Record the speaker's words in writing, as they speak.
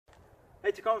Hey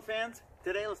Tacoma fans,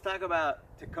 today let's talk about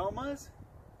Tacomas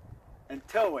and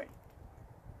towing.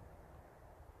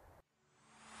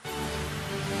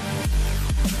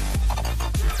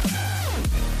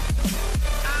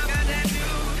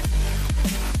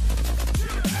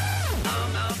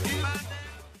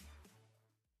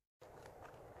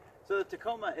 So the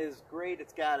Tacoma is great.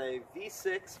 It's got a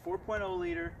V6 4.0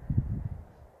 liter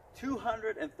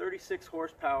 236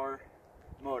 horsepower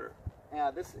motor. Now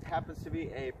this happens to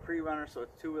be a pre-runner, so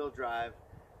it's two-wheel drive.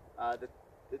 The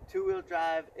two-wheel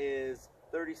drive is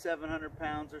 3,700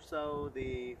 pounds or so.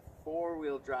 The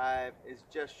four-wheel drive is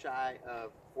just shy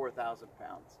of 4,000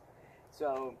 pounds.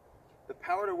 So the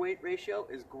power to weight ratio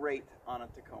is great on a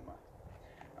Tacoma.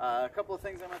 A couple of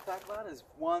things I'm going to talk about is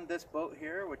one, this boat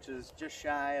here, which is just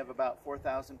shy of about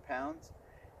 4,000 pounds,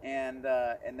 and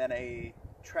then a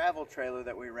travel trailer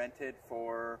that we rented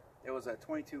for, it was a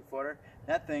 22 footer.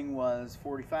 That thing was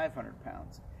 4,500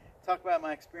 pounds. Talk about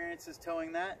my experiences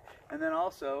towing that, and then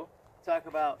also talk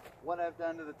about what I've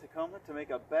done to the Tacoma to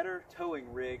make a better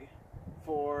towing rig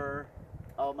for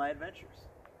all my adventures.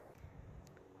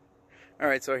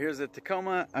 Alright, so here's the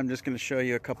Tacoma. I'm just going to show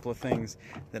you a couple of things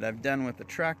that I've done with the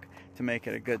truck to make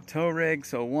it a good tow rig.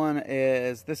 So one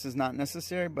is, this is not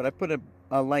necessary, but I put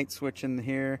a light switch in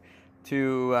here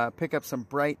to pick up some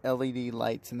bright LED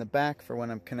lights in the back for when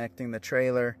I'm connecting the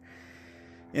trailer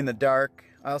in the dark.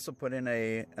 I also put in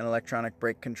an electronic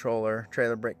brake controller,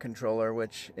 trailer brake controller,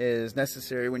 which is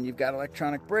necessary when you've got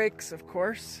electronic brakes, of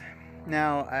course.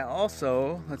 Now I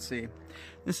also, let's see,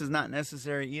 this is not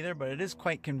necessary either, but it is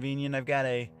quite convenient. I've got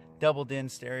a double-din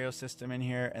stereo system in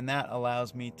here, and that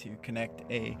allows me to connect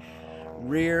a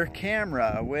rear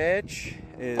camera, which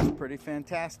is pretty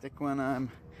fantastic when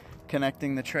I'm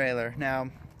connecting the trailer.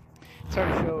 Now, it's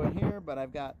hard to show in here, but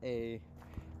I've got a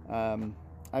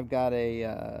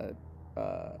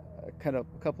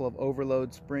couple of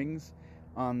overload springs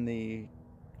on the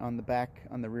back,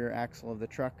 on the rear axle of the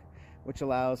truck, which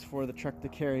allows for the truck to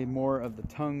carry more of the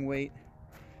tongue weight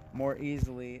more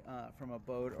easily from a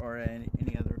boat or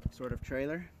any other sort of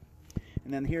trailer.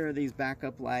 And then here are these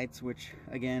backup lights, which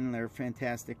again, they're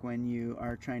fantastic when you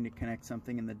are trying to connect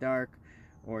something in the dark,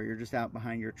 or you're just out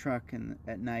behind your truck and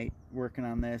at night working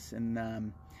on this,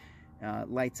 and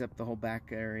lights up the whole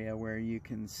back area where you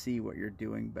can see what you're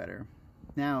doing better.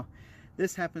 Now,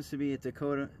 this happens to be a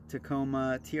Tacoma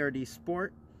TRD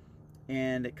Sport,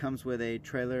 and it comes with a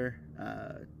trailer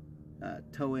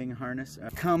towing harness.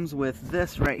 It comes with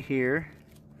this right here,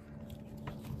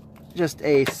 just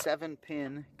a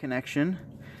 7-pin connection.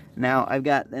 Now I've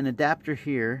got an adapter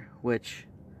here, which,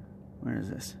 where is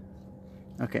this?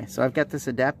 Okay, so I've got this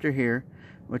adapter here,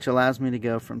 which allows me to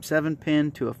go from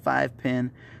 7-pin to a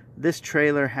 5-pin. This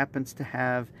trailer happens to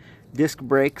have disc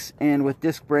brakes, and with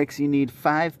disc brakes you need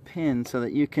 5 pins so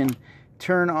that you can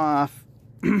turn off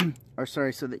or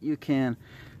sorry, so that you can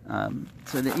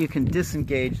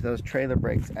disengage those trailer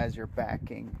brakes as you're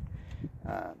backing,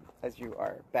 as you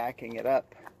are backing it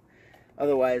up.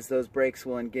 Otherwise, those brakes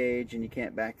will engage and you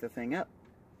can't back the thing up.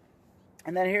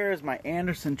 And then here is my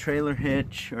Anderson trailer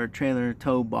hitch, or trailer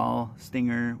tow ball,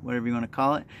 stinger, whatever you want to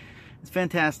call it. It's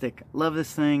fantastic. Love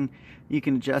this thing. You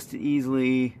can adjust it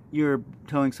easily. You're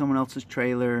towing someone else's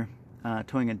trailer,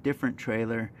 towing a different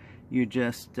trailer. You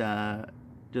just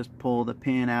pull the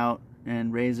pin out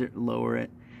and raise it, lower it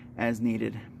as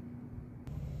needed.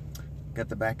 Got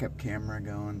the backup camera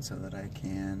going so that I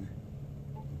can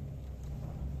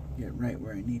get right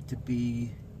where I need to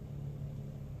be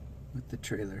with the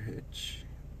trailer hitch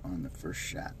on the first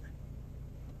shot.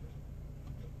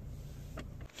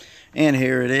 And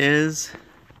here it is,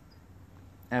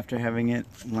 after having it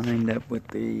lined up with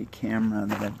the camera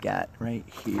that I've got right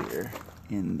here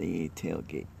in the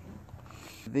tailgate.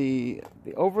 The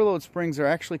overload springs are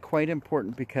actually quite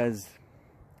important, because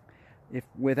if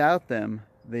without them,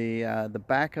 the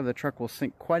back of the truck will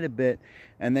sink quite a bit,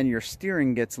 and then your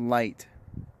steering gets light.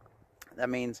 That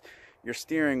means your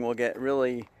steering will get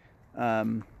really,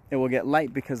 it will get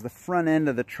light because the front end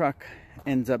of the truck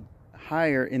ends up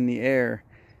higher in the air,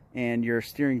 and your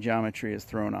steering geometry is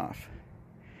thrown off.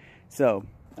 So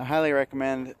I highly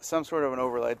recommend some sort of an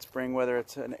overload spring, whether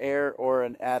it's an air or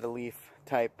an add-a-leaf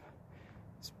type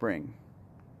spring.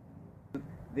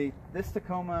 This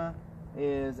Tacoma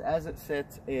is, as it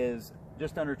sits, is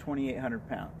just under 2,800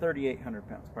 pounds, 3,800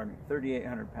 pounds, pardon me,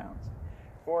 3,800 pounds.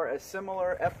 For a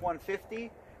similar F-150,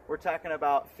 we're talking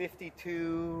about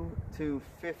 52 to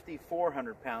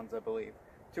 5,400 pounds, I believe.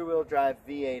 Two-wheel drive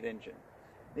V8 engine.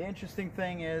 The interesting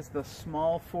thing is the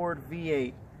small Ford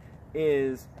V8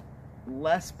 is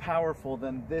less powerful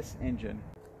than this engine.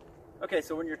 Okay,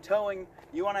 so when you're towing,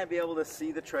 you want to be able to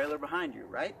see the trailer behind you,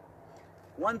 right?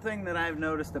 one thing that I've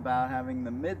noticed about having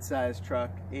the mid-size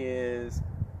truck is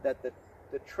that the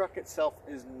truck itself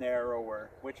is narrower,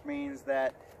 which means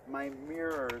that my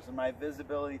mirrors and my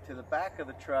visibility to the back of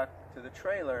the truck, to the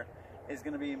trailer, is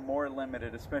going to be more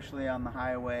limited, especially on the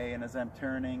highway and as I'm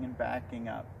turning and backing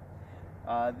up.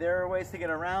 There are ways to get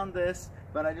around this,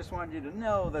 but I just wanted you to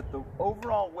know that the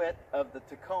overall width of the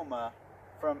Tacoma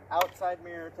from outside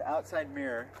mirror to outside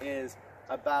mirror is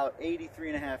about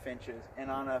 83.5 inches,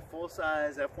 and on a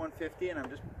full-size F-150, and I'm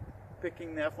just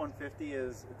picking the F-150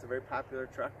 as it's a very popular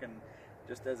truck and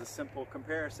just as a simple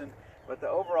comparison, but the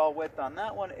overall width on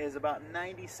that one is about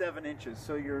 97 inches.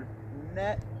 So your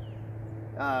net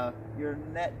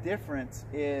difference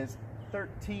is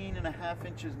 13.5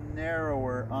 inches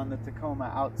narrower on the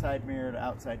Tacoma outside mirror to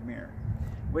outside mirror,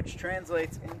 which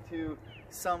translates into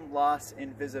some loss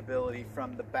in visibility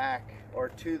from the back or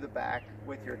to the back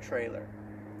with your trailer.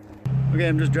 Okay,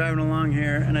 I'm just driving along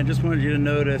here, and I just wanted you to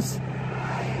notice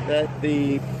that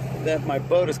that my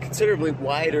boat is considerably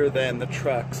wider than the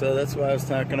truck. So that's what I was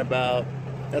talking about.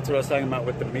 That's what I was talking about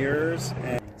with the mirrors.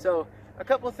 And so a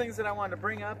couple of things that I wanted to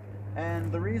bring up,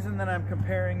 and the reason that I'm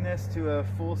comparing this to a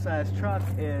full-size truck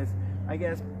is, I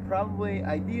guess probably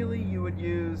ideally you would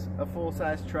use a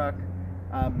full-size truck.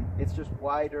 It's just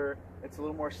wider, it's a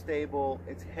little more stable,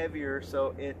 it's heavier,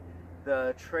 so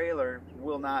the trailer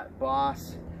will not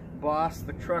boss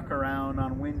the truck around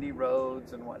on windy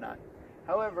roads and whatnot.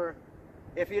 However,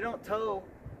 if you don't tow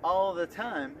all the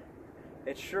time,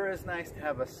 it sure is nice to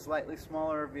have a slightly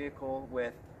smaller vehicle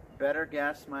with better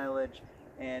gas mileage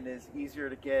and is easier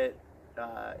to get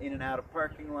in and out of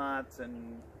parking lots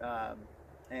and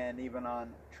even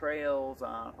on trails,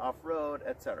 on off-road,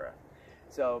 etc.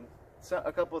 So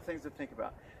a couple of things to think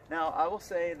about. Now, I will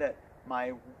say that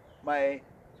the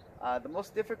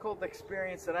most difficult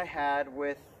experience that I had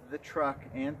with the truck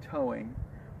and towing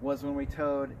was when we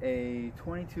towed a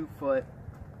 22-foot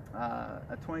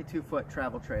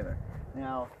travel trailer.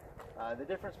 Now, the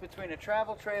difference between a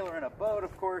travel trailer and a boat,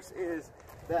 of course, is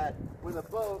that with a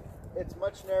boat, it's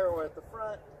much narrower at the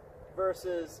front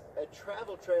versus a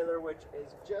travel trailer, which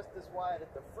is just as wide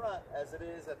at the front as it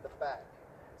is at the back.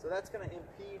 So that's going to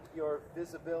impede your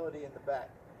visibility in the back.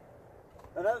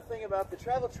 Another thing about the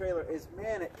travel trailer is,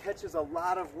 man, it catches a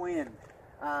lot of wind.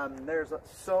 There's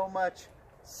so much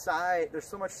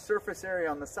surface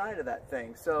area on the side of that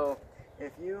thing. So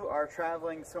if you are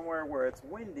traveling somewhere where it's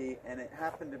windy, and it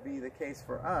happened to be the case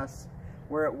for us,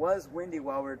 where it was windy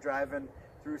while we were driving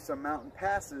through some mountain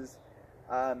passes,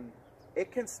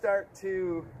 it can start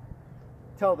to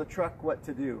tell the truck what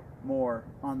to do more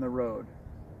on the road.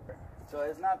 So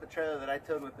it's not the trailer that I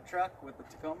towed with the truck, with the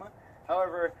Tacoma.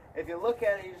 However, if you look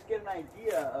at it, you just get an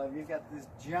idea of, you've got this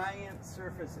giant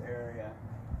surface area,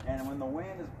 and when the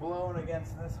wind is blowing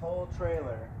against this whole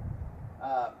trailer,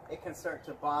 it can start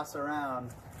to boss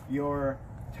around your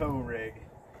tow rig.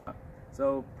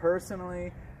 So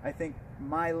personally, I think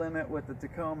my limit with the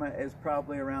Tacoma is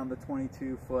probably around the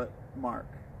 22-foot mark.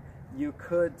 You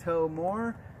could tow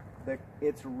more.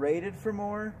 It's rated for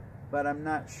more, but I'm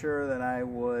not sure that I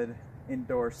would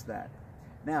endorse that.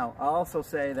 Now, I'll also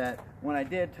say that when I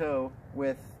did tow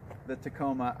with the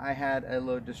Tacoma, I had a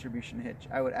load distribution hitch.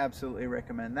 I would absolutely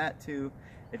recommend that too.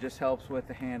 It just helps with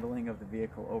the handling of the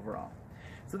vehicle overall.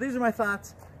 So these are my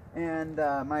thoughts and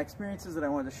my experiences that I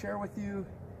wanted to share with you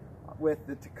with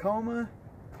the Tacoma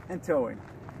and towing.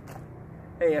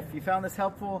 Hey, if you found this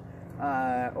helpful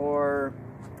or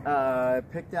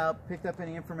picked up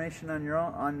any information on your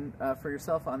own for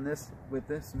yourself on this with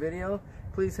this video,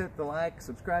 please hit the like,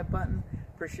 subscribe button.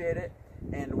 Appreciate it,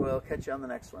 and we'll catch you on the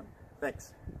next one.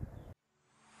 Thanks.